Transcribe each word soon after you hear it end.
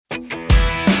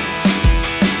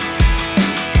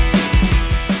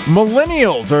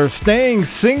Millennials are staying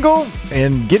single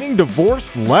and getting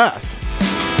divorced less.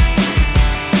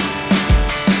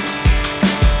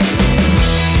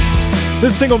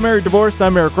 This is Single, Married, Divorced.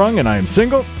 I'm Eric Rung, and I am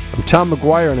single. I'm Tom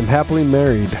McGuire, and I'm happily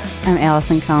married. I'm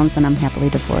Allison Collins, and I'm happily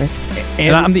divorced.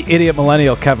 And I'm the idiot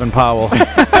millennial, Kevin Powell.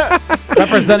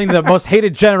 Representing the most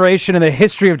hated generation in the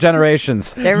history of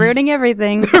generations. They're ruining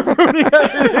everything.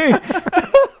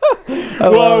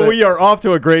 Well, we are off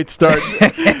to a great start.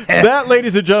 That,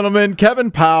 ladies and gentlemen,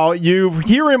 Kevin Powell. You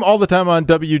hear him all the time on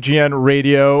WGN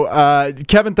Radio.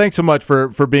 Kevin, thanks so much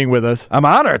for being with us. I'm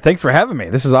honored. Thanks for having me.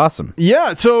 This is awesome.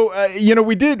 Yeah, so,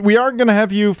 we are going to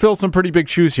have you fill some pretty big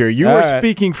shoes here. You are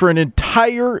speaking for an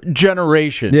entire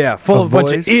generation. Yeah, full of a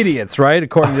bunch of idiots, right?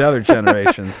 According to other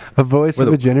generations. A voice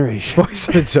of a generation. Voice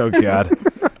of the oh God.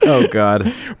 Oh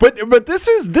God. But this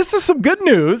is some good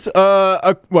news.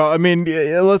 Let's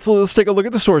take a look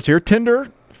at the source here. Tinder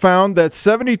found that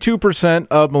 72%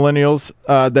 of millennials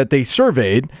that they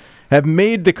surveyed have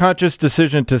made the conscious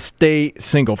decision to stay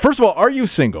single. First of all, are you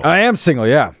single? I am single,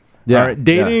 yeah. Yeah. Right,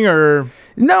 dating or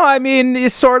no? I mean,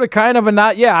 it's sort of, kind of, a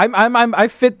not. Yeah, I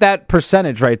fit that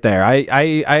percentage right there. I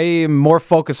am more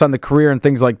focused on the career and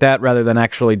things like that rather than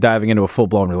actually diving into a full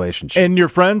blown relationship. And your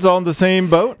friends all in the same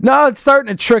boat? No, it's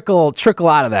starting to trickle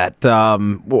out of that.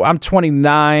 I'm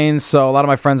 29, so a lot of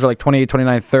my friends are like 28,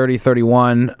 29, 30,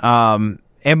 31.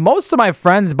 And most of my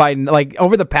friends,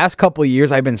 over the past couple of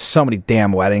years, I've been so many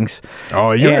damn weddings.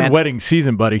 Oh, you're in wedding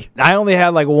season, buddy. I only had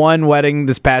one wedding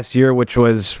this past year, which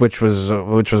was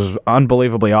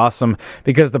unbelievably awesome.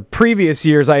 Because the previous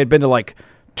years, I had been to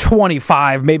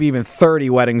 25, maybe even 30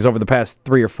 weddings over the past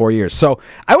 3 or 4 years. So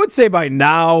I would say by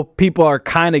now, people are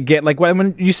kind of getting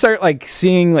when you start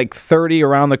seeing 30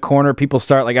 around the corner, people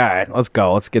start all right, let's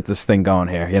go, let's get this thing going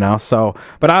here, So,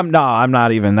 but I'm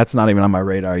not even. That's not even on my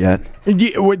radar yet.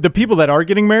 The people that are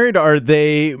getting married, are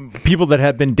they people that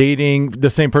have been dating the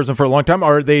same person for a long time,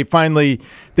 or are they finally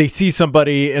they see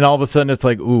somebody and all of a sudden it's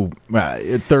ooh,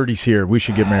 30's here, we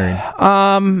should get married?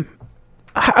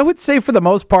 I would say for the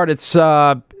most part, it's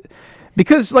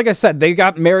because, like I said, they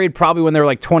got married probably when they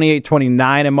were 28,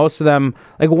 29, and most of them,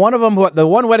 one of them, the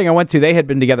one wedding I went to, they had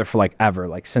been together for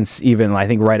ever, since even, I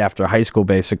think, right after high school,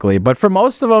 basically. But for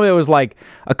most of them, it was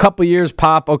a couple years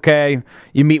pop, okay,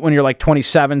 you meet when you're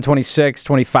 27, 26,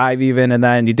 25 even, and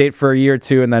then you date for a year or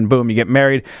two, and then boom, you get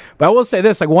married. But I will say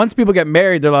this, once people get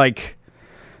married, they're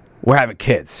we're having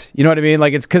kids. You know what I mean?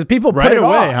 It's because people put it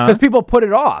off. Because people put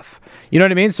it off. You know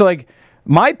what I mean? So,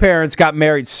 my parents got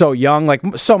married so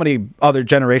young, so many other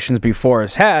generations before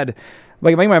us had.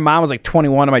 I think my mom was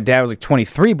 21 and my dad was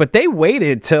 23, but they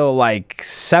waited till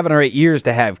 7 or 8 years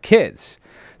to have kids.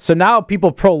 So now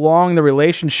people prolong the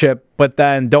relationship, but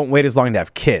then don't wait as long to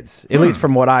have kids, at least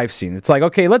from what I've seen. It's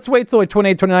okay, let's wait till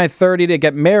 28, 29, 30 to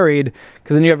get married,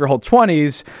 because then you have your whole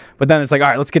 20s, but then it's all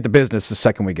right, let's get to business the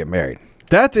second we get married.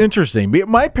 That's interesting.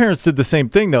 My parents did the same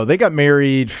thing, though. They got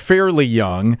married fairly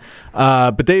young,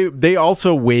 but they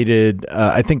also waited,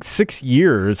 I think, 6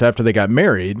 years after they got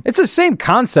married. It's the same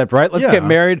concept, right? Let's get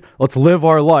married, let's live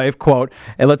our life, quote,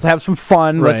 and let's have some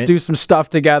fun, let's do some stuff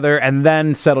together, and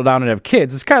then settle down and have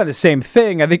kids. It's kind of the same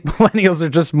thing. I think millennials are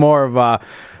just more of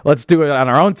let's do it on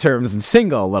our own terms and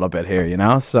single a little bit here,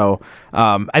 So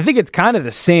I think it's kind of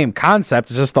the same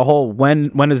concept. It's just the whole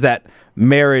when does that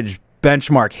marriage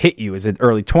benchmark hit you? Is it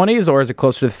early 20s or is it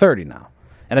closer to 30 now?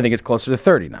 And I think it's closer to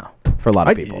 30 now for a lot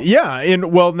of people.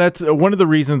 And that's one of the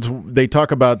reasons they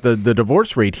talk about the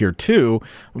divorce rate here too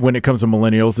when it comes to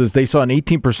millennials is they saw an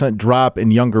 18% drop in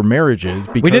younger marriages.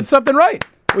 Because we did something right.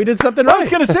 I was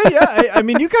going to say, yeah. I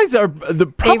mean, you guys are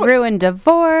they ruined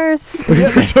divorce.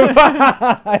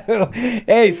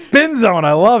 Hey, spin zone.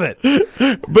 I love it.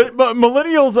 But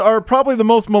millennials are probably the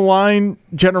most maligned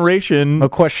generation. No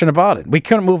question about it. We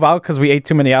couldn't move out because we ate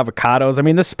too many avocados. I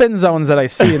mean, the spin zones that I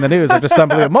see in the news are just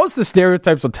unbelievable. Most of the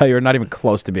stereotypes will tell you are not even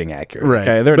close to being accurate. Right.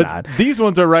 Okay, they're not. These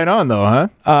ones are right on, though, huh?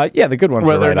 Yeah, the good ones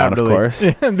are right on, of course.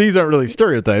 These aren't really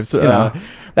stereotypes.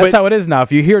 That's how it is now.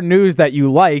 If you hear news that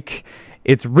you like,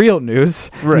 it's real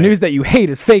news. Right. News that you hate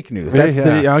is fake news. That's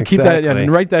keep that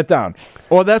and write that down.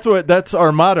 Well, that's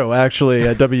our motto actually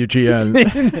at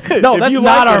WGN. No, that's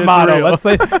not our motto.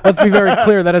 Let's be very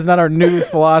clear. That is not our news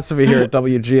philosophy here at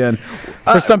WGN.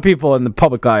 For some people in the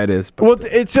public eye, it is. But.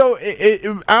 Well,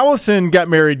 Allison got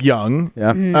married young.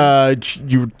 Yeah.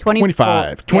 You were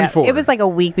 25. 24. Yeah, it was a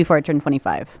week before I turned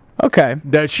 25. Okay.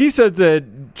 Now, she said that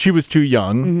she was too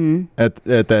young at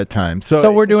that time.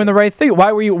 So we're doing the right thing.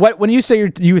 Why were you? When you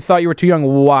say you thought you were too young?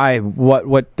 Why?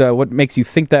 What makes you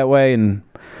think that way? And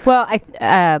well,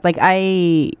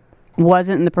 I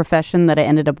wasn't in the profession that I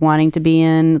ended up wanting to be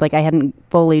in. Like I hadn't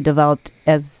fully developed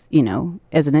as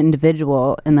as an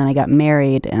individual, and then I got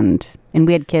married, and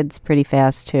we had kids pretty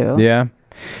fast too. Yeah.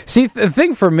 See, the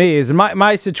thing for me is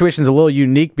my situation's a little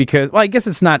unique because, well, I guess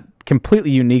it's not completely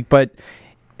unique, but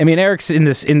I mean, Eric's in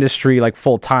this industry like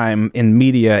full time in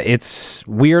media. It's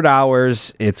weird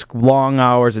hours, it's long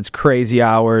hours, it's crazy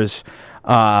hours,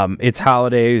 it's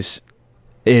holidays.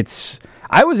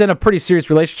 I was in a pretty serious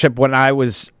relationship when I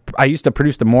used to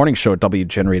produce the morning show at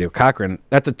WGN Radio Cochrane.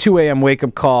 That's a 2 a.m. wake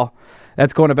up call.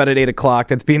 That's going to bed at 8 o'clock.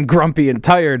 That's being grumpy and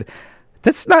tired.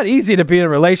 That's not easy to be in a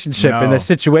relationship in a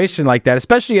situation like that,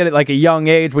 especially at like a young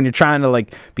age when you're trying to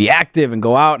like be active and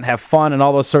go out and have fun and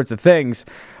all those sorts of things.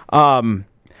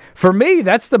 For me,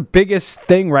 that's the biggest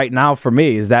thing right now for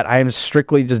me is that I am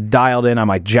strictly just dialed in on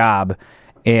my job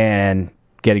and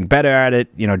getting better at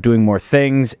it, doing more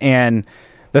things. And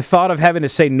the thought of having to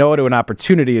say no to an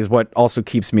opportunity is what also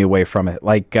keeps me away from it.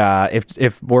 Like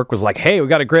if work was like, hey, we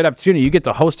got a great opportunity. You get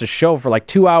to host a show for like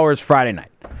 2 hours Friday night.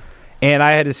 And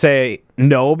I had to say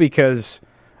no because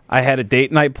I had a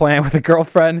date night plan with a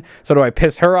girlfriend. So do I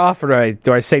piss her off or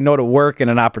do I say no to work and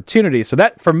an opportunity? So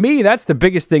that for me, that's the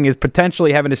biggest thing is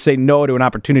potentially having to say no to an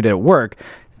opportunity at work.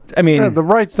 I mean,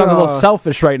 sounds a little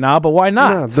selfish right now, but why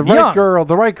not? Yeah, the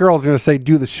right girl's going to say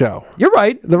do the show. You're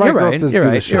right. The right girl says do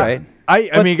the show. You're right.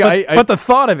 But the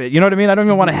thought of it, you know what I mean? I don't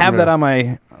even want to have that on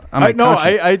my. I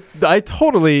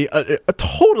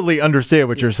totally understand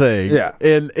what you're saying. Yeah,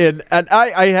 and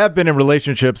I have been in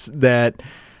relationships that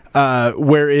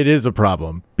where it is a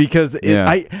problem because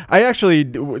I actually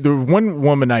the one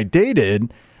woman I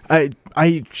dated.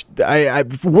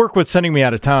 Work was sending me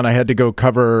out of town. I had to go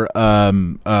cover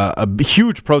a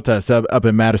huge protest up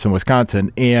in Madison,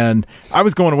 Wisconsin, and I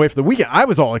was going away for the weekend. I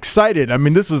was all excited. I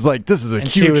mean, this is a huge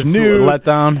she was news. Let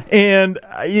down, and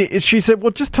she said,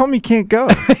 "Well, just tell me you can't go."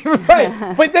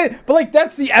 Right, but like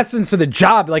that's the essence of the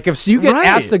job. Like if you get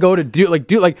asked to go to do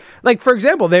for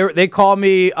example, they called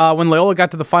me when Loyola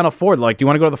got to the Final Four. They're like, "Do you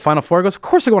want to go to the Final Four?" I goes, "Of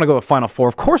course I want to go to the Final Four.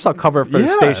 Of course I'll cover it for the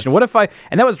station." What if and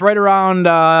that was right around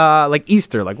like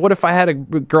Easter. Like, what if I had a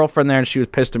girlfriend there and she was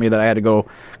pissed at me that I had to go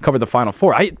cover the Final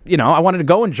Four? I wanted to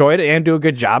go enjoy it and do a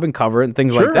good job and cover it and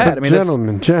things like that. I mean,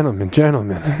 gentlemen.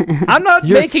 I'm not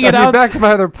making it out. Back to my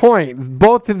other point.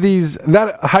 Both of these,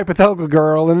 that hypothetical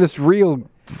girl and this real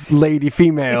lady,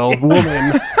 female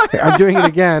woman, are doing it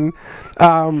again.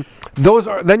 Then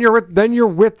you're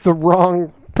with the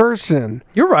wrong person.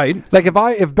 You're right. Like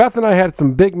if Beth and I had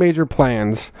some big major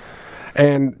plans.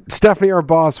 And Stephanie, our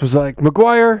boss, was like,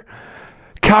 McGuire,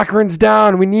 Cochrane's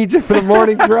down. We need you for the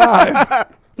morning drive,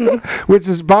 which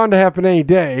is bound to happen any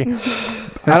day.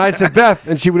 And I said, Beth,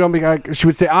 and she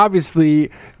would say, obviously,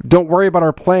 don't worry about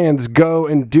our plans. Go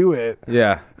and do it.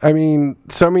 Yeah. I mean,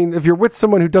 if you're with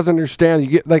someone who doesn't understand, you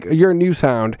get like you're a news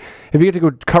hound. If you get to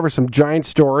go cover some giant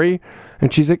story,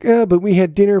 and she's like, but we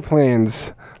had dinner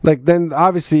plans. Like then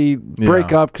obviously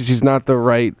break up because she's not the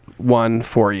right one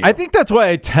for you. I think that's why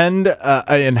I tend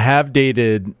and have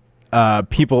dated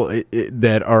people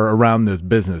that are around this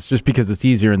business just because it's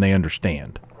easier and they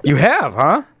understand. You have,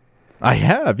 huh? I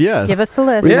have, yes. Give us the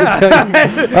list. Yeah.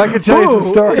 I can tell you some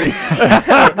stories.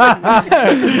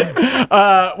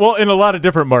 Well, in a lot of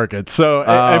different markets. So,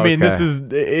 I mean,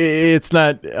 it's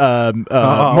not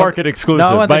market exclusive no,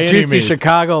 I want by the any juicy means.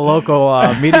 Chicago local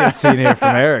media scene here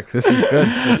from Eric. This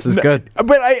is good.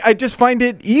 But I just find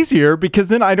it easier because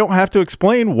then I don't have to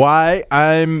explain why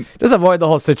I'm... Just avoid the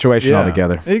whole situation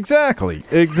altogether. Exactly.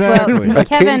 Well,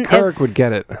 Kevin, Katie Couric would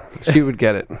get it. She would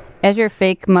get it. As your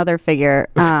fake mother figure,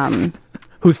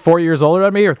 who's 4 years older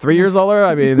than me or 3 years older?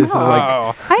 I mean, this is like...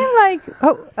 I like...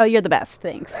 Oh, you're the best.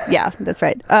 Thanks. Yeah, that's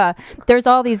right. There's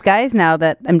all these guys now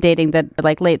that I'm dating that are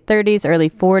like late 30s, early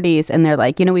 40s, and they're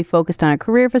like, we focused on a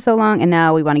career for so long, and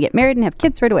now we want to get married and have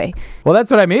kids right away. Well,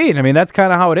 that's what I mean. I mean, that's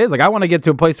kind of how it is. Like, I want to get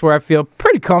to a place where I feel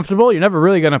pretty comfortable. You're never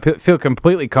really going to feel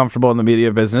completely comfortable in the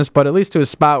media business, but at least to a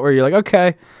spot where you're like,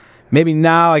 okay, maybe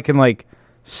now I can, like,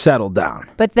 settle down.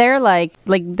 But they're like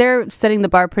they're setting the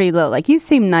bar pretty low. Like, you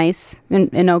seem nice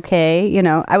and okay.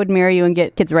 I would marry you and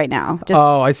get kids right now.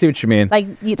 I see what you mean. Like,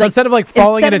 so instead of like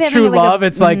falling into true love,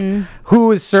 it's like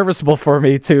who is serviceable for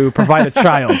me to provide a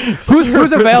child?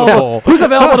 who's available? Who's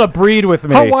available to breed with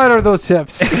me? How wide are those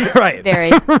hips? Right. Very.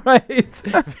 Right.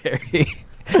 Very.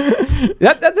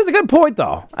 That's a good point,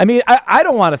 though. I mean, I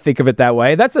don't want to think of it that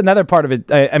way. That's another part of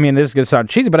it. I mean, this is going to sound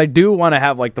cheesy, but I do want to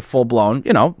have like the full blown,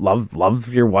 love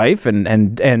your wife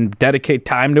and dedicate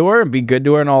time to her and be good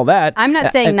to her and all that. I'm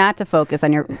not saying not to focus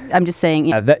on your. I'm just saying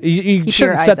you keep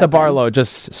shouldn't your set the eyes bar open. low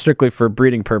just strictly for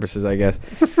breeding purposes, I guess.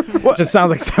 Just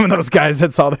sounds like some of those guys.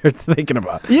 That's all they're thinking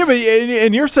about. Yeah, but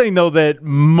and you're saying though that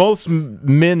most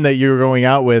men that you're going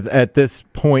out with at this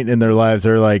point in their lives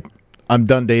are like, I'm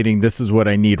done dating. This is what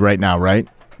I need right now, right?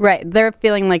 Right. They're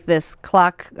feeling like this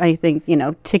clock, I think,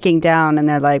 ticking down, and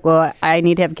they're like, well, I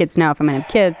need to have kids now if I'm going to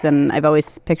have kids, and I've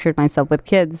always pictured myself with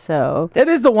kids, so. That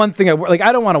is the one thing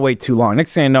I don't want to wait too long.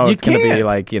 Next thing I know, You it's going to be can't.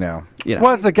 like,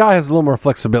 Well, as a guy has a little more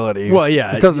flexibility. Well,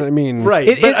 yeah. It doesn't mean Right.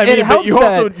 It- but it helps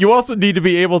but you also need to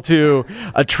be able to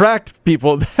attract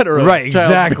people that are right, of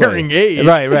exactly. childbearing age.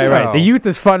 Right. No. The youth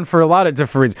is fun for a lot of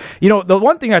different reasons. The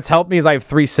one thing that's helped me is I have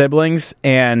 3 siblings,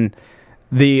 and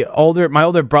my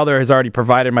older brother has already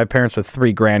provided my parents with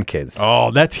 3 grandkids.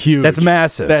 Oh, that's huge. That's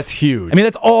massive. That's huge. I mean,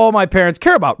 that's all my parents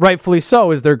care about, rightfully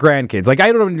so, is their grandkids. Like,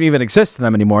 I don't even exist to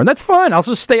them anymore, and that's fine. I'll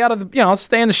just stay out of I'll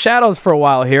stay in the shadows for a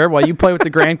while here while you play with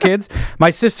the grandkids.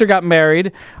 My sister got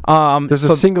married. there's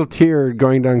a single tear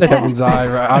going down Kevin's eye,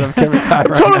 out of Kevin's eye.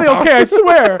 Right Totally now. okay, I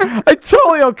swear. I'm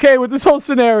totally okay with this whole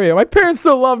scenario. My parents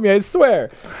still love me, I swear.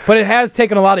 But it has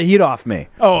taken a lot of heat off me.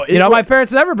 Oh, my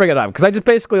parents never bring it up because I just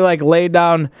basically laid down.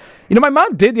 My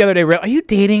mom did the other day. Are you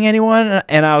dating anyone?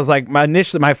 And I was like,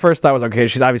 my first thought was, okay,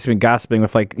 she's obviously been gossiping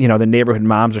with the neighborhood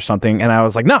moms or something. And I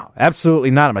was like, no,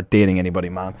 absolutely not. I'm not dating anybody,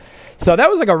 mom. So that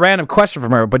was like a random question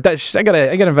from her. But I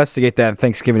gotta investigate that on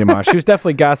Thanksgiving tomorrow. She was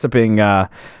definitely gossiping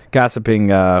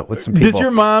with some people. Does your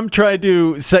mom try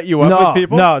to set you up with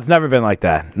people? No, it's never been like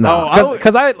that. No, Oh,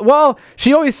 because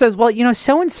she always says,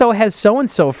 so and so has so and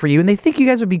so for you, and they think you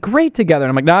guys would be great together. And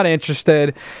I'm like, not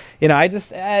interested. I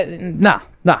just no.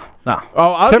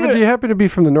 Oh, Kevin, do you happen to be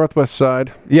from the Northwest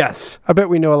Side? Yes. I bet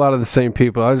we know a lot of the same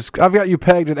people. I've got you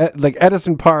pegged at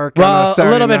Edison Park. on Well, a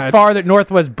Saturday little bit night. farther,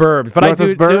 Northwest Burbs, but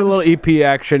Northwest I do a little EP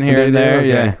action here You and do? there.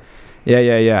 Okay.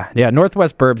 Yeah,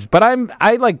 Northwest Burbs. But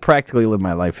I practically live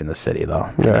my life in the city, though.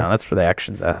 Yeah. That's where the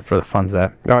action's at. That's where the fun's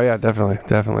at. Oh yeah,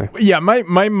 definitely. Yeah,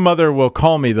 my mother will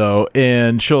call me though,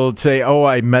 and she'll say, "Oh,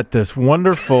 I met this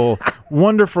wonderful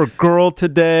girl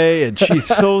today, and she's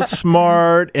so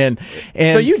smart." And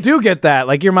So you do get that,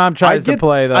 like your mom tries to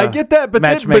play the I get that, but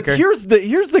matchmaker. here's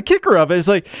the kicker of it. It's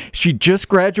like she just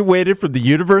graduated from the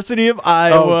University of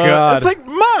Iowa. Oh, God. It's like,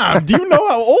 Mom, do you know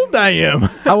how old I am?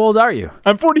 How old are you?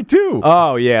 I'm 42.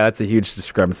 Oh yeah, that's a huge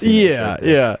discrepancy.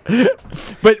 Yeah.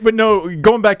 But no,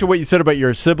 going back to what you said about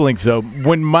your siblings, though,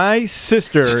 when my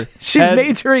sister She's had-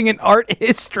 majoring in art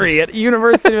history at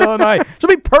University of Illinois. She'll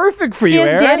be perfect for She you, has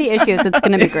Aaron. daddy issues. It's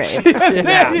going to be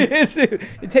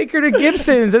great. You take her to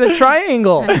Gibson's and the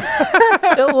Triangle.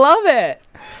 She'll love it.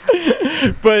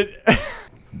 but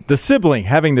the sibling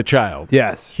having the child,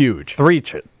 Yes, huge. Three.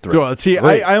 So, see,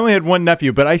 I only had one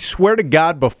nephew, but I swear to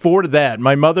God, before that,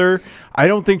 my mother, I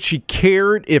don't think she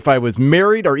cared if I was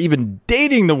married or even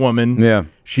dating the woman. Yeah.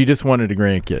 She just wanted a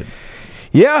grandkid.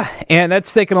 Yeah, and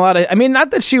that's taken a lot of. I mean,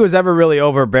 not that she was ever really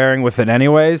overbearing with it,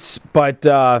 anyways, but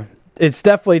it's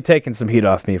definitely taken some heat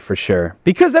off me for sure.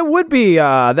 Because that would be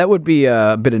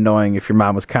a bit annoying if your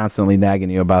mom was constantly nagging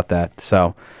you about that.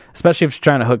 So, especially if she's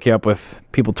trying to hook you up with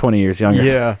people 20 years younger.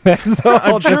 Yeah. That's a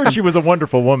whole I'm sure different- she was a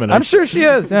wonderful woman. I'm sure she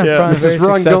is. Yeah, Yeah. probably very Mrs.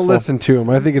 Rung, successful. don't listen to him.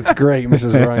 I think it's great,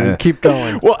 Mrs. Rung. Keep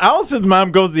going. Well, Allison's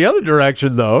mom goes the other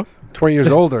direction, though. 20 years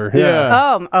older.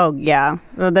 Yeah. Oh yeah.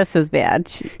 Well, this was bad.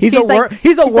 He's She's a like-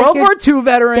 he's a she's like, World "Your War II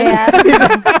veteran.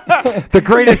 dad." The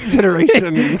greatest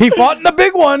generation. He fought in the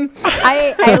big one.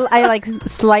 I like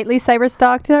slightly cyber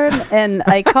stalked her, and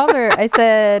I called her. I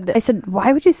said,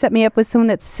 why would you set me up with someone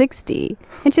that's 60?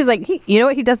 And she's like, you know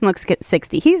what? He doesn't look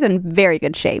 60. He's in very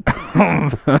good shape.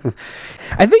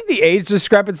 I think the age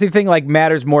discrepancy thing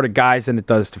matters more to guys than it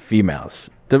does to females.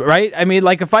 Right? I mean,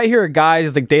 if I hear a guy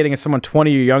is dating someone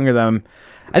 20 years younger than them,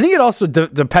 I think it also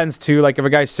depends too. If a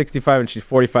guy's 65 and she's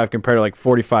 45 compared to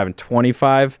 45 and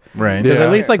 25. Right. Because Yeah.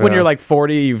 at least when Yeah. you're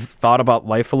 40, you've thought about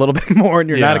life a little bit more and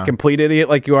you're not a Yeah. complete idiot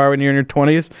like you are when you're in your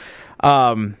 20s.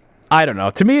 I don't know.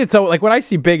 To me, it's so when I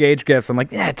see big age gaps, I'm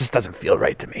like, it just doesn't feel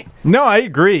right to me. No, I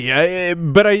agree.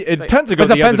 But it tends to go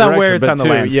But it the other depends on where direction, it's but on the too,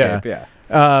 landscape.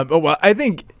 Yeah. Well, I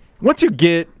think once you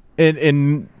get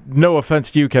in no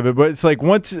offense to you, Kevin, but it's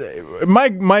once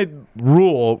my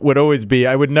rule would always be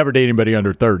I would never date anybody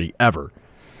under 30 ever.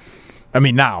 I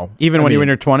mean, now. Even when you were in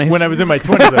your 20s? When I was in my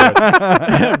 20s.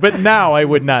 I would. But now I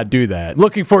would not do that.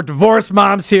 Looking for divorced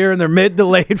moms here in their mid to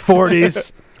late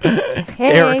 40s.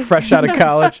 Hey. Eric, fresh out of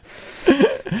college.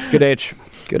 It's good age.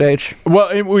 Good age. Well,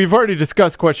 and we've already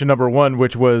discussed question number 1,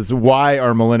 which was why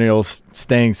are millennials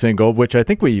staying single, which I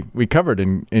think we covered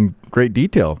in great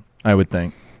detail, I would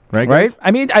think. Right, guys?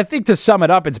 I mean, I think to sum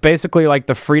it up, it's basically like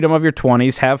the freedom of your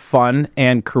 20s, have fun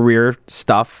and career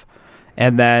stuff.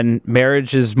 And then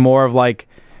marriage is more of like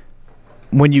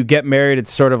when you get married,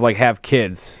 it's sort of like have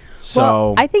kids. So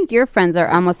Well, I think your friends are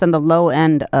almost on the low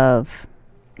end of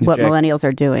what Jake? millennials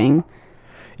are doing.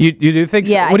 you do think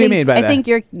so? Yeah, What do you mean by that? I think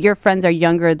your friends are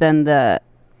younger than the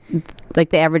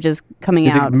averages coming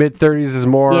You out. think mid 30s is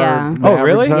more? Yeah. the Oh, average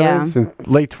really? nowadays? And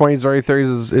late 20s, early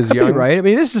 30s is Could young. be right. I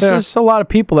mean, this is just a lot of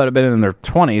people that have been in their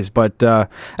 20s, but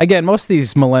again, most of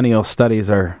these millennial studies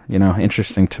are,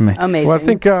 interesting to me. Amazing. Well, I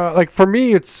think, like, for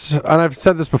me, it's, and I've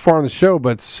said this before on the show,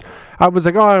 but I was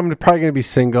like, I'm probably going to be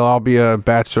single. I'll be a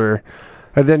bachelor.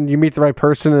 And then you meet the right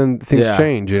person and things Yeah.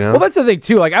 change, Well, that's the thing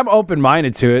too. Like, I'm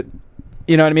open-minded to it.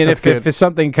 You know what I mean? That's If good. it's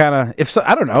something kind of,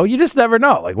 I don't know, you just never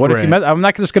know. Like, what if you Right. met? I'm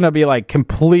not just going to be like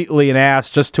completely an ass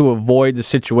just to avoid the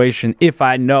situation if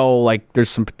I know like there's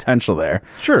some potential there.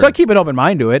 Sure. So I keep an open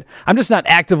mind to it. I'm just not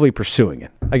actively pursuing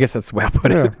it. I guess that's the way I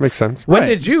put yeah, it. makes sense. When Right.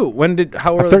 did you?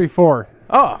 How I'm early? 34.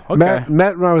 Oh, okay.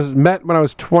 Met when I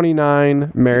was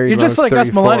 29, married. You're when I just was like us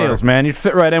 34. millennials, man. You'd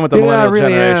fit right in with the Yeah, I millennial really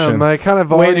generation. am. I kind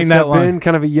of Waiting always that have line. been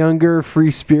kind of a younger, free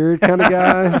spirit kind of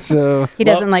guy. So he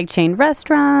doesn't like chain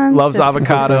restaurants. Loves It's-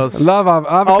 avocados. love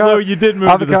avocado. Although you did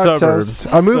move to the avocado suburbs.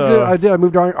 toast. I moved. So- I did. I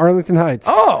moved to Arlington Heights.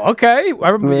 Oh, okay.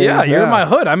 Yeah, you're in yeah. my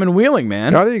hood. I'm in Wheeling,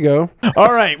 man. Oh, there you go.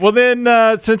 All right. Well, then,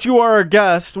 since you are our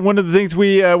guest, one of the things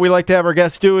we like to have our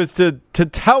guests do is to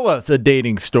tell us a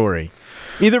dating story,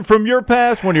 either from your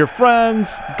past, one of your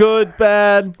friends, good,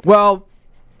 bad, Well,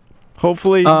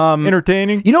 hopefully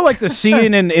entertaining. you know, like the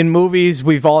scene in movies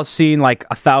we've all seen like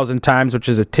 1,000 times, which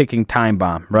is a ticking time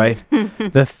bomb, right?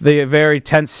 the very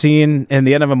tense scene in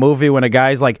the end of a movie when a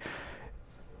guy's like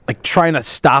trying to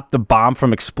stop the bomb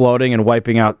from exploding and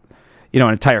wiping out, an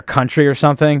entire country or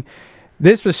something.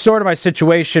 This was sort of my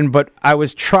situation, but I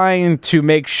was trying to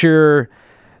make sure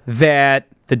that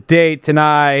the date and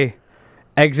I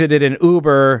exited an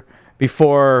Uber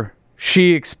before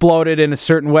she exploded in a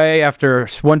certain way after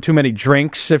one too many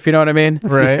drinks, if you know what I mean.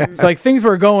 Right. So like things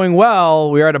were going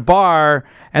well. We were at a bar,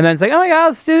 and then it's like, oh my god,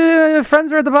 let's do,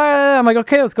 friends are at the bar. I'm like,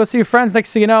 okay, let's go see your friends.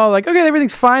 Next thing you know, like, okay,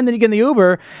 everything's fine. Then you get in the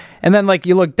Uber, and then like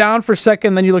you look down for a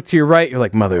second, then you look to your right. You're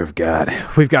like, mother of God,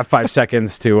 we've got 5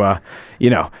 seconds to,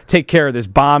 take care of this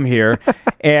bomb here.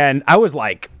 And I was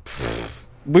like,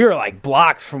 we were like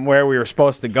blocks from where we were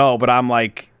supposed to go, but I'm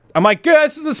like, yeah,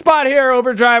 this is the spot here,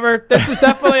 Uber driver. This is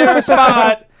definitely our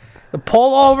spot.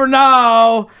 Pull over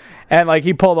now. And like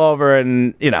he pulled over,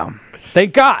 and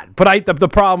thank God. But the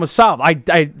problem was solved. I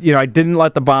didn't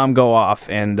let the bomb go off,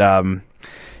 and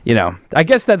I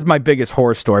guess that's my biggest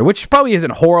horror story, which probably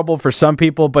isn't horrible for some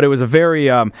people, but it was a very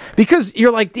because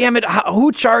you're like, damn it,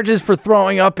 who charges for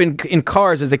throwing up in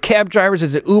cars? Is it cab drivers?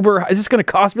 Is it Uber? Is this going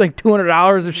to cost me like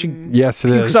 $200 if she Yes, it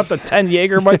pukes is. up the 10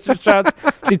 Jägermeister shots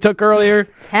she took earlier?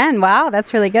 10. Wow,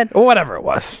 that's really good. Or whatever it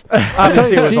was.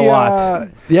 Obviously, it was a lot.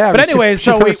 Yeah, But anyway, she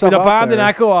so put herself the out bomb did there.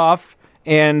 not go off,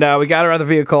 and we got her out of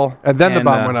the vehicle. And then the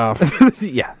bomb went off.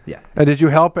 yeah. And did you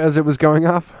help as it was going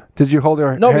off? Did you hold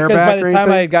her No, hair because back by or the time I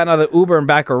anything? had gotten out of the Uber and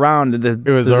back around, the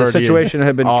already situation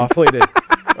had been off. completed.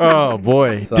 Oh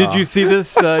boy! So- Did you see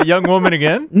this young woman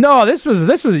again? No, this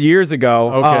was years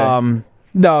ago. Okay.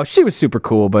 No, she was super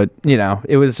cool, but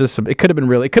it was just it could have been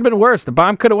worse. The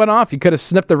bomb could have went off. You could have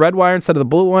snipped the red wire instead of the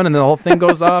blue one, and then the whole thing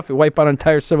goes off. You wipe out an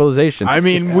entire civilization. I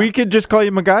mean, we could just call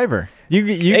you MacGyver. You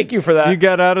Thank you for that. You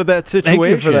got out of that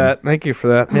situation. Thank you for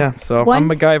that. Yeah. So One- I'm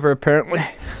MacGyver apparently.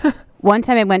 One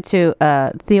time I went to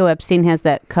Theo Epstein has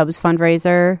that Cubs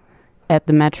fundraiser at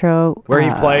the Metro. Where he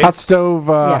plays. Hot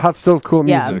stove, cool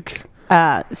Yeah. music.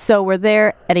 So we're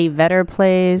there at a Vedder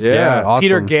Plays. Yeah, awesome.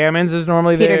 Peter Gammons is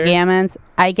normally Peter there. Gammons.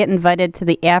 I get invited to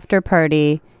the after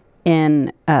party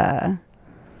in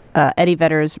Eddie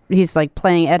Vedder's. He's like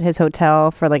playing at his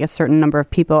hotel for like a certain number of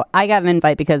people. I got an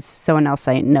invite because someone else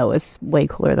I know is way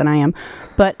cooler than I am.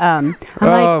 But I'm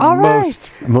like, all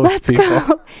right, most let's people.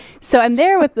 go. So I'm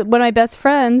there with one of my best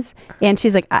friends, and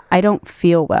she's like, I don't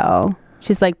feel well.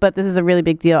 She's like, but this is a really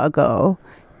big deal. I'll go.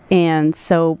 And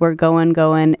so we're going,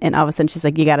 and all of a sudden she's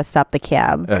like, you got to stop the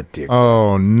cab. Oh, dear.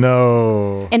 Oh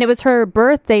no! And it was her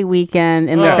birthday weekend,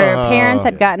 and her parents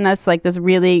had gotten us like this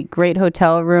really great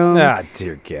hotel room. Ah,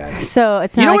 dear God. So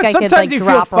it's You not know like what? I could Sometimes like you feel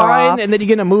drop her fine, off. and then you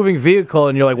get in a moving vehicle,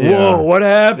 and you're like, Yeah. "Whoa, what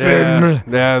happened?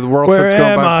 Yeah, the world Where starts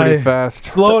going am by pretty I? fast.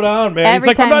 Slow down, man." Every He's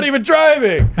like, "I'm time- not even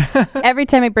driving." Every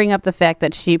time I bring up the fact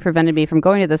that she prevented me from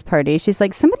going to this party, she's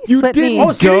like, somebody You slipped didn't me.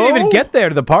 Oh, so you didn't Go? even get there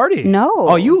to the party? No.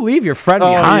 Oh, you leave your friend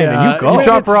Oh, behind. fine, and you go. You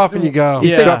drop her off and you go. You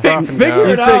You say, drop her off and figure go.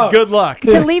 You it say out. good luck.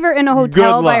 To leave her in a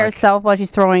hotel by luck. herself while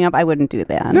she's throwing up, I wouldn't do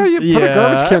that. No, you put a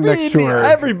garbage can next to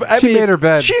her. She made her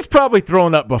bed. She's probably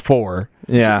thrown up before.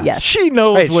 Yeah. Yes. She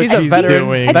knows Hey, what she's a she's veteran-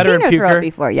 doing. I've veteran seen her throw puker. up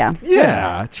before, yeah.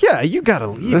 Yeah, you gotta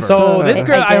leave her. So this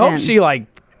girl, I I hope didn't.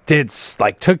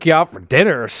 she took you out for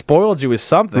dinner or spoiled you with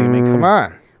something. I mean, come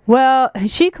on. Well,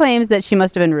 she claims that she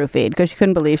must have been roofied because she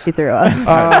couldn't believe she threw up.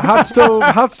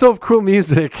 Hot Stove Cool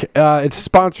Music. It's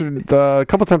sponsored a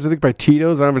couple times, I think, by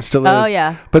Tito's. I don't know if it still is. Oh,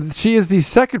 yeah. But she is the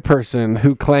second person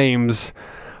who claims,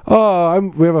 we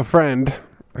have a friend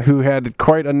who had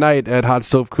quite a night at Hot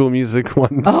Stove Cool Music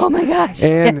once. Oh, my gosh.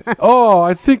 And,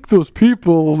 I think those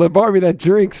people that bought me that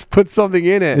drinks put something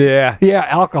in it. Yeah. Yeah,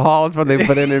 alcohol is what they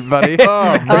put in it, buddy. Oh,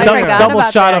 I forgot double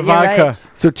about shot that. of You're vodka. right.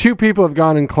 So 2 people have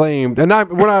gone and claimed, and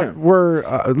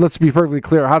let's be perfectly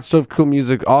clear, Hot Stove Cool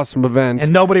Music, awesome event.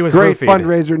 And nobody was great roofied.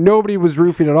 fundraiser. Nobody was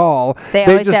roofied at all. They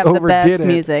always just have the overdid best it.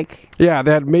 music. Yeah,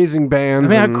 they had amazing I bands.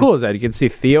 mean, how and- cool is that? You can see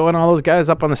Theo and all those guys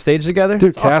up on the stage together. Dude,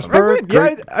 It's awesome. Casper,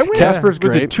 great. I went. Casper's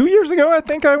Was great. it 2 years ago? I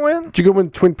think I went. Did you go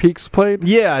when Twin Peaks played?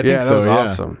 Yeah, I think that so. was yeah.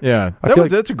 awesome. Yeah, I feel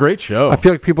like- that's a great show. I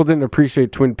feel like people didn't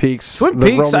appreciate Twin Peaks. Twin the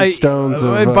Peaks, Rolling Stones.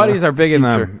 my of, buddies are big in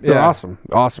future. them. They're Yeah.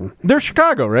 awesome. They're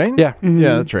Chicago, right? Yeah.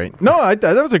 Yeah, that's right. No,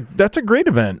 that's a great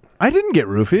event. I didn't get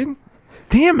roofied.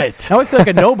 Damn it! Now I feel like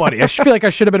a nobody. I feel like I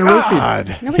should have been roofied.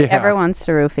 God. Nobody Yeah. ever wants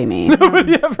to roofie me.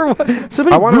 Somebody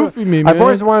roofie me, man. I've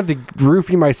always wanted to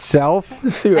roofie myself.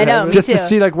 See what I know. happens. Me Just to too.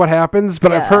 see like what happens,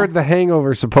 but I've Yeah. heard The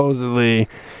Hangover supposedly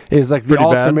is like the Pretty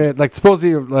bad. ultimate, like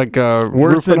supposedly like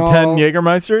Worse than 10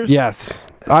 Jägermeisters? Yes,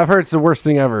 I've heard it's the worst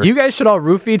thing ever. You guys should all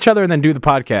roofie each other and then do the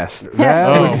podcast. that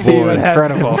Oh, would be boy.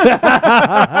 incredible.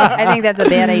 I think that's a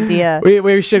bad idea.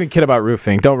 We shouldn't kid about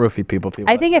roofing. Don't roofie people.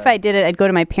 I think if I did it, I'd go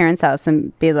to my parents' house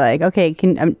and be like, "Okay,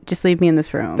 can just leave me in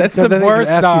this room." That's No, the then they can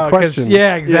worst. ask you No, 'cause- questions.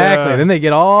 yeah, exactly. Yeah. Then they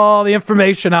get all the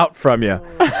information out from you,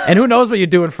 and who knows what you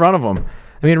do in front of them.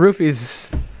 I mean,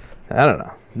 roofies. I don't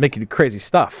know. Make you do crazy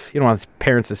stuff. You don't want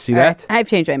parents to see All right, that. I've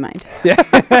changed my mind.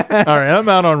 All right, I'm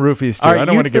out on roofies too. All right, I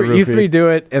don't want to get roofied. you three do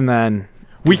it, and then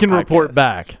We can podcast. report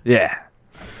back. yeah.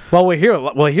 Well, we'll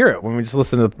hear it when we just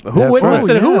listen to who That's would right.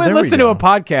 listen. Oh, Who yeah, would there we listen to go. a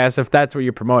podcast if that's what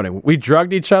you're promoting? We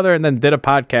drugged each other and then did a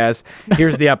podcast.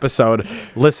 Here's the episode.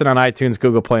 Listen on iTunes,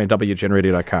 Google Play, and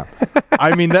WGNRadio.com.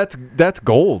 I mean, that's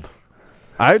gold.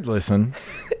 I'd listen.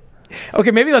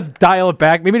 Okay, maybe let's dial it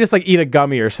back. Maybe just like eat a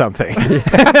gummy or something.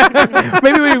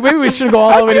 maybe we should go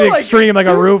all the way to the feel like- extreme, like a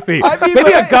roofie. I mean,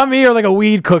 maybe but a gummy or like a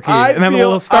weed cookie, I and then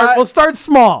feel- we'll start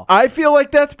small. I feel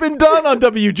like that's been done on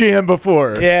WGN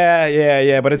before.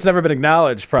 Yeah, but it's never been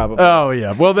acknowledged, probably. Oh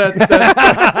yeah. Well, that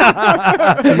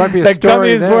There might be a that story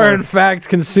gummies there. were in fact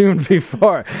consumed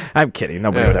before. I'm kidding.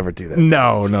 Nobody would ever do that.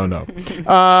 no.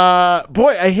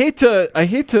 Boy, I hate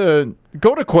to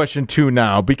go to question 2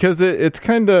 now because it's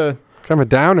kind of kind of a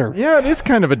downer. it is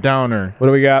kind of a downer. What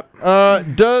do we got?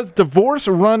 Does divorce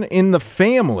run in the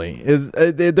family?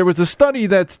 There was a study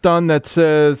that's done that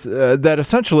says that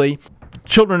essentially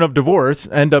children of divorce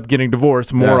end up getting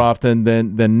divorced more Yeah. often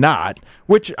than not,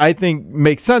 which I think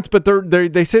makes sense. But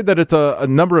they say that it's a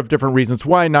number of different reasons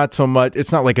why. Not so much.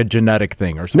 It's not like a genetic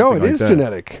thing or something. No, it like is that.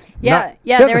 genetic. Yeah,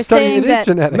 Yeah, they the were study, saying it is that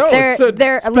genetic. No, their it said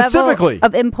their level specifically.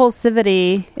 of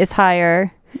impulsivity is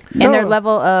higher, and their No.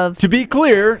 level of To be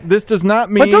clear, this does not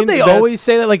mean. But don't they that's- always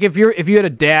say that? Like if you had a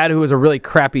dad who was a really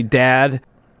crappy dad,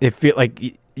 if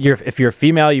you're a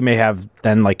female, you may have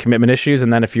then like commitment issues,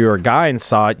 and then if you're a guy and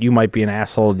saw it, you might be an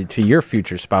asshole to your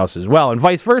future spouse as well, and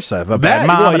vice versa. If a bad That-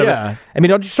 mom, well, and a- yeah. I mean,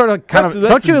 don't you sort of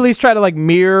don't you at least try to like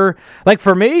mirror? Like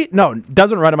for me, no, it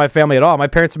doesn't run in my family at all. My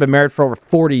parents have been married for over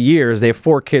 40 years. They have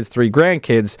 4 kids, 3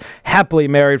 grandkids, happily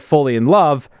married, fully in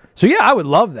love. So yeah, I would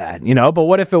love that, But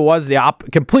what if it was the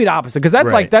complete opposite? Because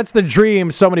that's Right. that's the dream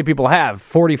so many people have: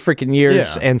 40 freaking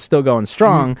years Yeah. and still going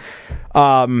strong.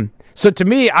 So to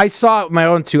me, I saw it with my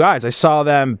own 2 eyes. I saw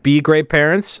them be great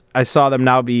parents. I saw them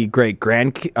now be great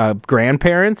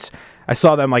grandparents. I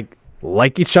saw them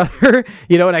like each other,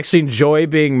 and actually enjoy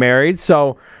being married.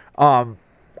 So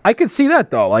I could see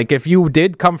that though. Like if you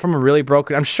did come from a really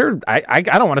broken, I'm sure I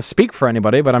don't want to speak for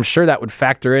anybody, but I'm sure that would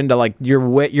factor into like your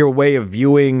way of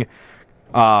viewing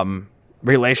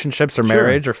relationships or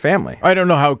marriage or family. I don't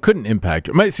know how it couldn't impact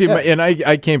it. And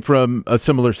I came from a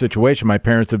similar situation. My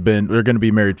parents they're going to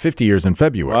be married 50 years in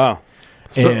February. Wow.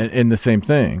 And the same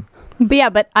thing. But yeah,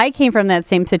 but I came from that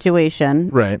same situation.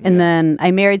 Right. And then I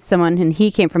married someone and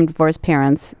he came from divorced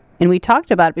parents. And we talked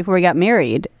about it before we got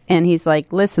married. And he's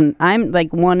like, listen, I'm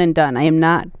like one and done. I am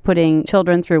not putting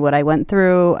children through what I went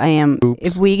through.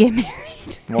 If we get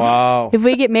married, Wow. if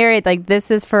we get married, like this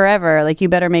is forever. Like you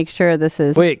better make sure this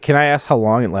is Wait, can I ask how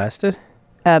long it lasted?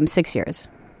 6 years.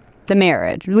 The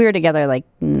marriage. We were together like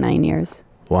 9 years.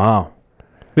 Wow.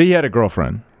 But he had a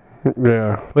girlfriend.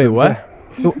 Yeah. Wait, what?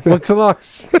 What's the long?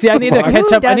 See, I need to catch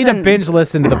Who up. I need to doesn't- binge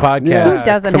listen to the podcast. Yeah. Who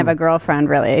doesn't have a girlfriend,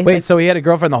 really? Wait, so he had a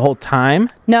girlfriend the whole time?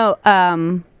 No,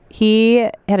 he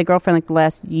had a girlfriend like the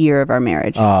last year of our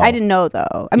marriage. Oh. I didn't know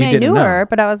though. I mean, I didn't knew know. her,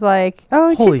 but I was like,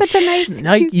 oh, Holy she's such a nice.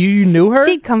 Like, cute- you knew her?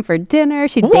 She'd come for dinner.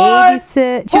 She'd What?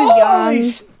 babysit. She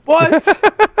was young. What?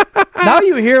 Now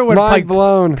you hear when Mind like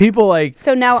blown. people like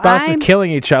So now spouses I'm-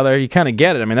 killing each other. You kind of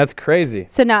get it. I mean, that's crazy.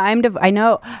 So now I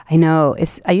know.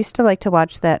 I used to like to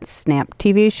watch that Snap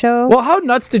TV show. Well, how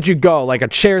nuts did you go? Like a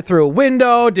chair through a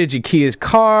window? Did you key his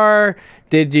car?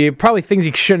 Did you probably things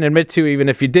you shouldn't admit to, even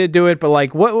if you did do it? But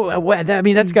like, what I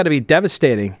mean, that's got to be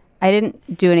devastating. I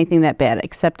didn't do anything that bad,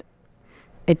 except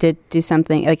I did do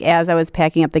something. Like as I was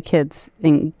packing up the kids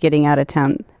and getting out of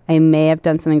town, I may have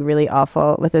done something really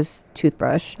awful with his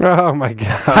toothbrush. Oh my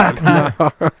God!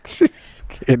 No, just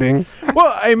kidding.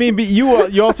 Well, I mean, but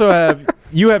you also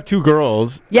have two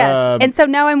girls. Yes. And so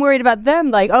now I'm worried about them.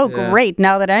 Like, oh, Yeah. great.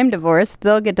 Now that I'm divorced,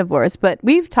 they'll get divorced. But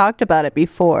we've talked about it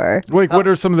before. like, what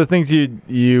are some of the things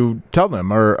you tell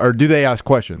them, or do they ask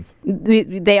questions?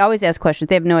 They always ask questions.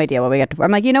 They have no idea what we got divorced.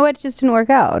 I'm like, you know what? It just didn't work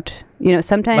out. You know,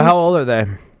 sometimes But how old are they?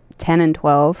 10 and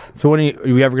 12. So when are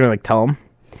you ever gonna like tell them?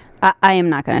 I am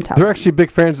not going to tell They're them. actually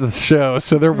big fans of the show,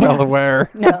 so they're well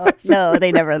aware. No, they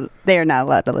are not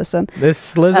allowed to listen.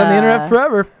 This lives on the internet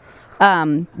forever.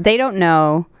 They don't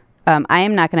know. I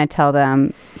am not going to tell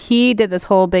them. He did this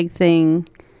whole big thing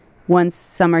one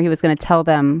summer. He was going to tell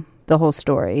them the whole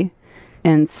story.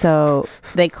 And so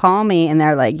they call me and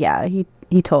they're like, yeah, he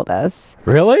told us.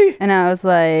 Really? And I was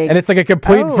like, And it's like a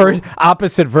complete Oh.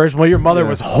 Opposite version. Well, your mother Yeah.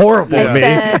 was horrible I to me,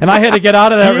 said- and I had to get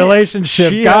out of that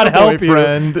relationship. She God had a help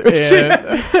boyfriend, you.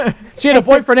 and She had a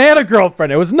boyfriend and a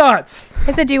girlfriend. It was nuts.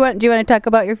 I said, do you want to talk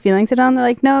about your feelings at all? And they're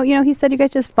like, no, he said you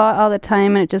guys just fought all the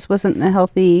time and it just wasn't a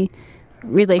healthy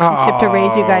relationship to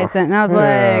raise you guys in. And I was Yeah,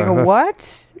 like, that's-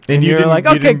 what? And you're didn't- like,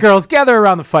 you okay, didn't- girls, gather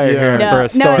around the fire Yeah. here No, for a no,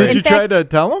 story. Did in you try fact- to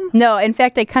tell them? No, in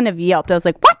fact, I kind of yelped. I was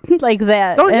like, what? Like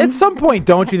that. Don't, And- at some point,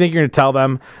 don't you think you're gonna tell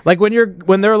them? Like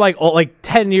when they're like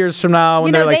 10 years from now, when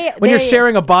You know, they're like when you're they-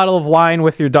 sharing a bottle of wine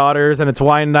with your daughters and it's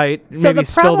wine night, So maybe the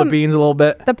spill the problem- beans a little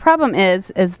bit. the problem is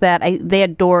that they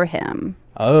adore him.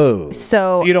 Oh,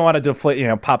 So you don't want to deflate,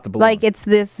 pop the balloon. like it's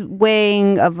this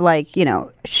weighing of like,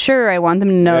 sure, I want them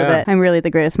to know Yeah. that I'm really the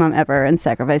greatest mom ever and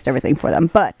sacrificed everything for them,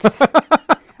 but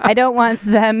I don't want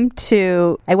them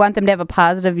to. I want them to have a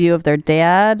positive view of their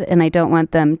dad, and I don't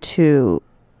want them to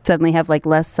suddenly have like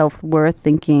less self-worth,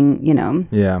 thinking,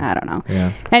 Yeah. I don't know.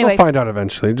 Yeah. Anyway, We'll find out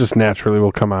eventually. It just naturally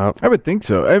will come out. I would think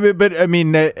so.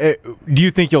 Do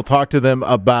you think you'll talk to them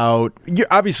about?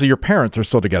 Obviously, your parents are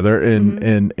still together, and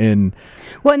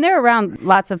well, and they're around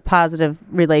lots of positive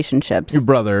relationships. your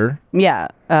brother, Yeah.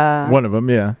 one of them,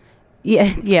 yeah. Yeah.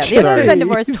 The other one's been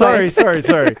divorced twice.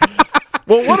 Sorry.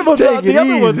 Well, one of them, Take the it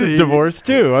other one's easy. divorced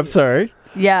too. I'm sorry.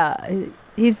 Yeah,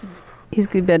 he's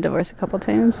been divorced a couple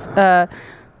times.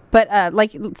 But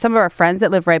like some of our friends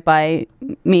that live right by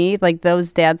me, like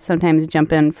those dads sometimes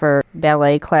jump in for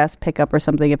ballet class pickup or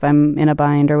something if I'm in a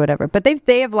bind or whatever. But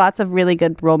they have lots of really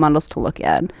good role models to look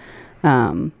at.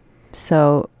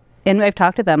 So, and I've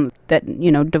talked to them that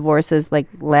divorce is like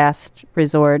last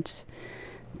resort,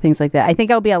 things like that. I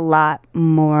think I'll be a lot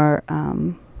more.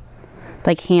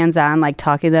 Like hands-on, like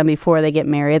talking to them before they get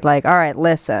married. Like, all right,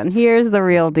 listen, here's the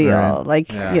real deal. Right.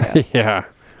 Like, Yeah.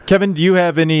 Kevin, do you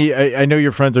have any? I know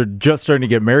your friends are just starting to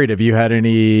get married. Have you had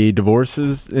any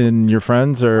divorces in your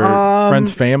friends or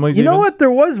friends' families? You know even? what? There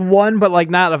was one, but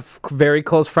like not a very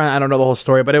close friend. I don't know the whole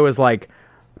story, but it was like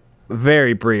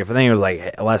very brief. I think it was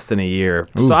like less than a year.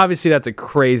 Ooh. So obviously that's a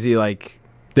crazy like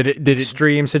Did it?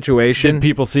 extreme situation. Did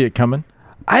people see it coming?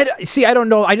 I don't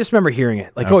know. I just remember hearing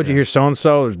it. Like, oh, did you Okay. hear so and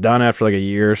so was done after like a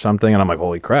year or something? And I'm like,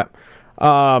 holy crap.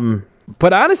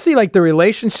 But honestly, like the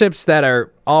relationships that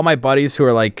are all my buddies who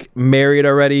are like married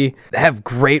already have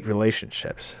great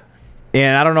relationships.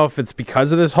 And I don't know if it's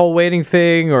because of this whole waiting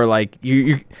thing or like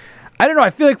you I don't know. I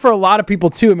feel like for a lot of people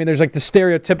too, I mean, there's like the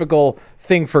stereotypical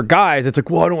thing for guys. It's like,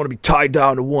 well, I don't want to be tied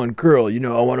down to one girl.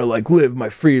 I want to like live my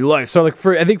free life. So like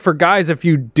I think for guys, if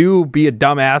you do be a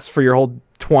dumbass for your whole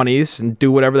 20s and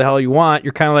do whatever the hell you want,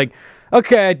 you're kind of like,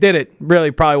 okay, I did it.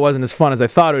 Really probably wasn't as fun as I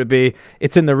thought it would be.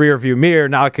 It's in the rear view mirror.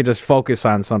 Now I could just focus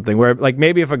on something where like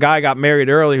maybe if a guy got married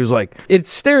early, he was like, it's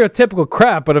stereotypical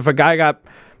crap. But if a guy got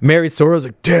married so early, I was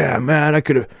like, damn, man, I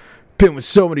could have been with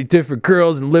so many different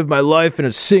girls and live my life and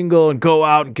a single and go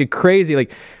out and get crazy.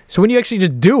 Like, so when you actually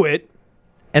just do it,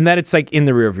 and then it's like in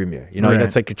the rearview mirror. You know, Right.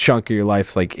 that's like a chunk of your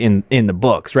life, like in the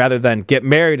books, rather than get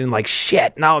married and like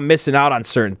shit. Now I'm missing out on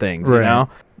certain things. You Right. know,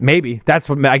 maybe that's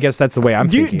what I guess that's the way I'm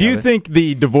thinking. Do you of it. think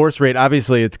the divorce rate,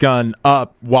 obviously it's gone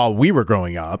up while we were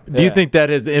growing up, do you Yeah. think that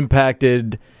has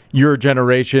impacted your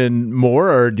generation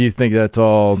more, or do you think that's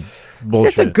all bullshit?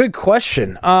 It's a good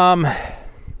question.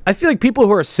 I feel like people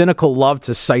who are cynical love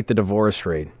to cite the divorce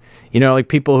rate. You know, like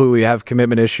people who have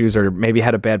commitment issues or maybe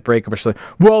had a bad breakup or something.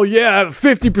 Well, yeah,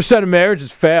 50% of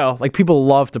marriages fail. Like people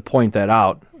love to point that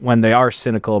out when they are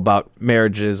cynical about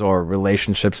marriages or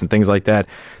relationships and things like that.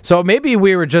 So maybe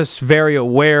we were just very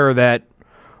aware that,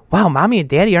 wow, mommy and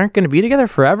daddy aren't going to be together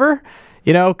forever.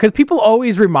 You know, because people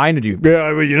always reminded you,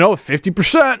 yeah, well, you know,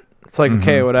 50%. It's like,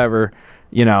 okay, whatever.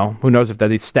 You know, who knows if that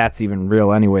these stats even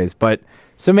real anyways. But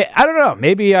so I don't know.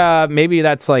 Maybe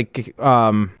that's like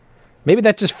maybe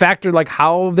that just factored like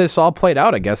how this all played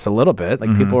out. I guess a little bit.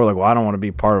 Like people were like, well, I don't want to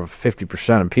be part of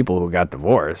 50% of people who got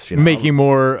divorced. You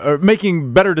know?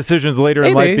 making better decisions later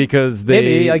in life because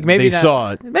they not-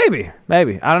 saw it. Maybe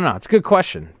I don't know. It's a good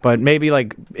question, but maybe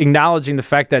like acknowledging the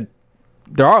fact that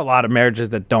there are a lot of marriages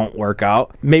that don't work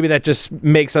out. Maybe that just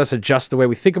makes us adjust the way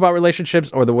we think about relationships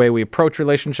or the way we approach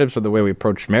relationships or the way we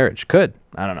approach marriage. Could.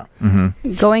 I don't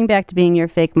know. Going back to being your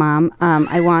fake mom,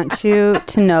 I want you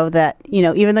to know that, you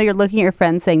know, even though you're looking at your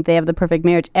friends saying they have the perfect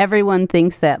marriage, everyone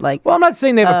thinks that, like... Well, I'm not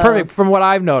saying they have a perfect, from what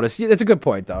I've noticed. That's a good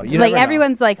point, though. You like, never know.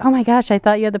 everyone's like, oh my gosh, I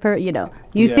thought you had the perfect... You know,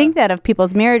 you think that of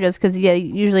people's marriages because you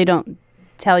usually don't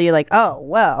tell you, like, oh,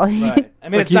 well... Right. I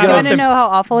mean, Like it's you not... You want guys- to know how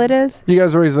awful it is? You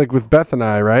guys are always like with Beth and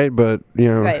I, right? But you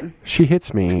know, Right. she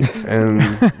hits me, and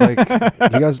like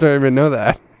you guys don't even know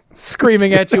that.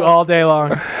 screaming at you all day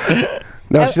long.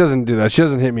 No, she doesn't do that. She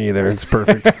doesn't hit me either. It's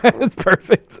perfect. It's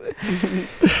perfect.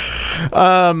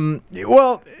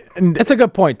 Well, It's a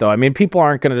good point, though. I mean, people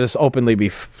aren't going to just openly be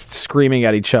screaming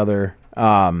at each other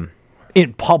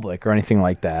in public or anything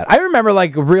like that. I remember,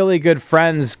 like, really good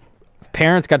friends'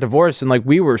 parents got divorced, and, like,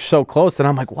 we were so close, and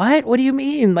I'm like, what? What do you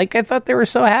mean? Like, I thought they were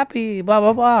so happy, blah,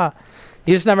 blah, blah.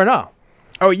 You just never know.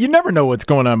 you never know what's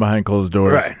going on behind closed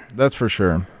doors. Right. That's for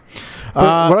sure.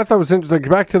 But what I thought was interesting,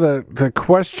 back to the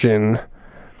question,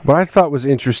 what I thought was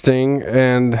interesting,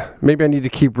 and maybe I need to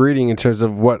keep reading in terms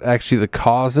of what actually the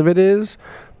cause of it is,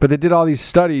 but they did all these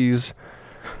studies.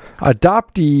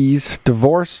 Adopted kids'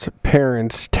 divorce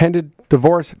patterns tended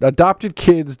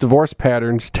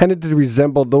to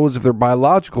resemble those of their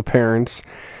biological parents.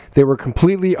 They were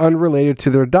completely unrelated to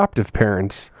their adoptive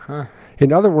parents.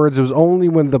 In other words, it was only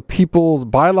when the people's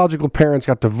biological parents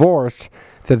got divorced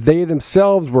that they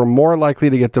themselves were more likely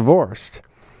to get divorced.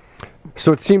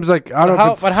 So it seems like I don't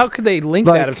know. But how could they link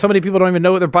like- that if so many people don't even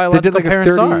know what their They biological did like a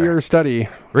parents 30-year are? study.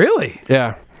 Really?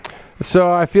 Yeah.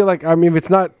 So I feel like, I mean, if it's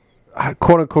not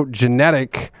quote unquote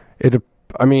genetic,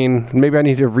 maybe I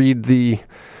need to read the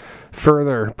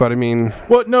further, but I mean,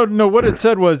 Well, no. What it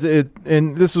said was,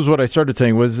 and this is what I started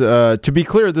saying was, to be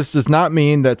clear, this does not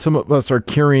mean that some of us are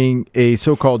carrying a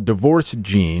so-called divorce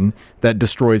gene that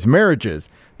destroys marriages.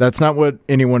 That's not what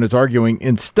anyone is arguing.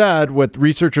 Instead, what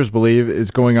researchers believe is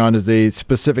going on is a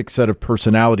specific set of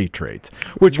personality traits,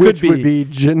 which would be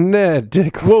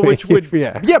genetic. well, which would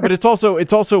yeah. but it's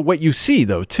also what you see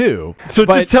though too. So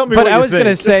But, just tell me. but what I you was going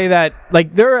to think. say that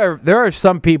like there are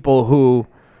some people who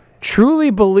truly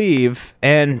believe,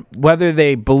 and whether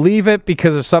they believe it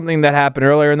because of something that happened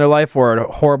earlier in their life or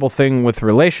a horrible thing with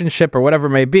relationship or whatever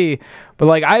it may be, but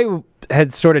like I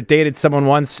had sort of dated someone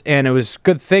once and it was a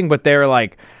good thing, but they were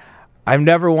like, I've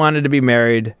never wanted to be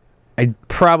married. I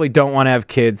probably don't want to have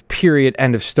kids, period,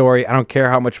 end of story. I don't care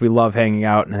how much we love hanging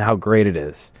out and how great it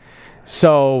is.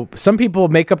 So some people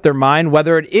make up their mind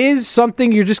whether it is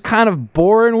something you're just kind of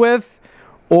boring with,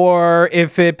 or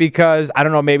if it because I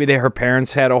don't know, maybe her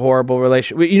parents had a horrible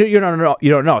relationship. You don't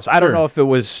know. So I don't Sure. know if it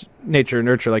was nature and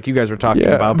nurture like you guys were talking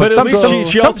Yeah. about. But at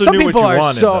least she also some knew what people you are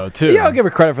wanted, so though, too. yeah, I'll give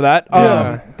her credit for that.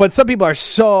 Yeah. But some people are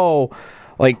so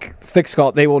like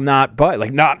thick-skulled, they will not budge.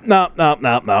 Like no,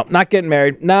 not getting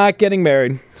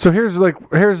married. So here's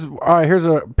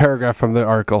a paragraph from the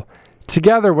article.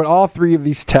 Together, what all three of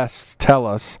these tests tell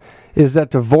us is that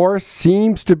divorce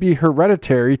seems to be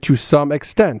hereditary to some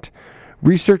extent.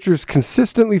 Researchers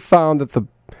consistently found that the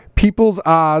people's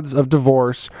odds of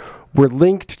divorce were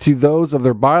linked to those of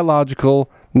their biological,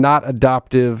 not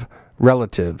adoptive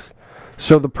relatives.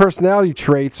 So the personality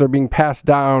traits are being passed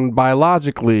down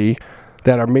biologically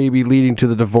that are maybe leading to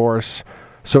the divorce.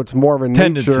 So it's more of a nature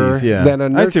Tendencies, yeah. than a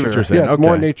nurture. I see what you're saying. Yeah, it's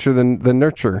more Okay. nature than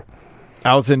nurture.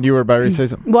 Allison, you were about to say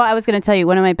something. Well, I was going to tell you,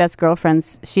 one of my best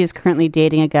girlfriends, she is currently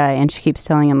dating a guy, and she keeps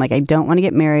telling him, like, I don't want to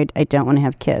get married. I don't want to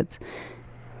have kids.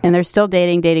 and they're still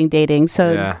dating.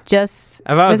 So Yeah. just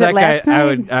If I was it that guy, last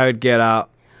night? I would get out.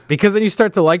 Because then you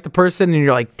start to like the person, and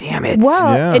you're like, "Damn it!"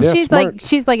 Well, Yeah. and Yeah, smart.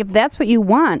 she's like, if that's what you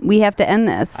want, we have to end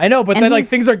this. I know, but And then like he's-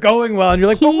 things are going well, and you're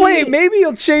like, "But he- wait, maybe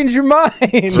you'll change your mind."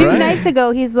 2 Right. nights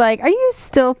ago, he's like, "Are you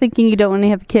still thinking you don't want to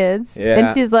have kids?" Yeah.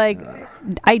 And she's like,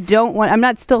 "I don't want. I'm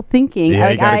not still thinking. Yeah, you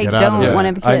Like, gotta I get out of don't this. want to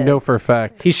have kids." I know for a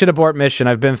fact. He should abort mission.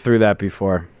 I've been through that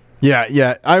before.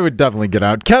 Yeah, I would definitely get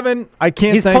out. Kevin, I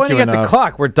can't He's thank pointing you at enough. the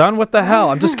clock. We're done. What the hell?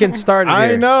 I'm just getting started. I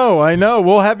here. know.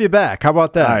 We'll have you back. How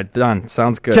about that? All right, done.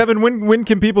 Sounds good. Kevin, when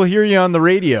can people hear you on the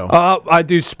radio? I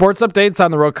do sports updates on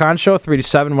the Rokan Show, 3 to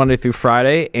 7, Monday through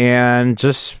Friday, and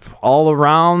just all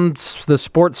around the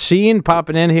sports scene,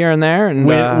 popping in here and there. And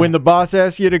when the boss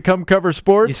asks you to come cover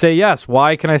sports? you say yes.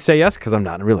 Why can I say yes? Because I'm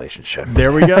not in a relationship.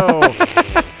 There we go.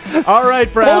 All right,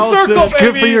 for Full Allison, circle, It's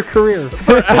good for your career.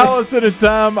 for Allison and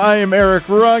Tom, I am Eric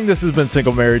Rung. This has been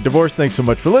Single Married Divorce. Thanks so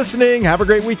much for listening. Have a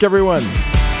great week, everyone.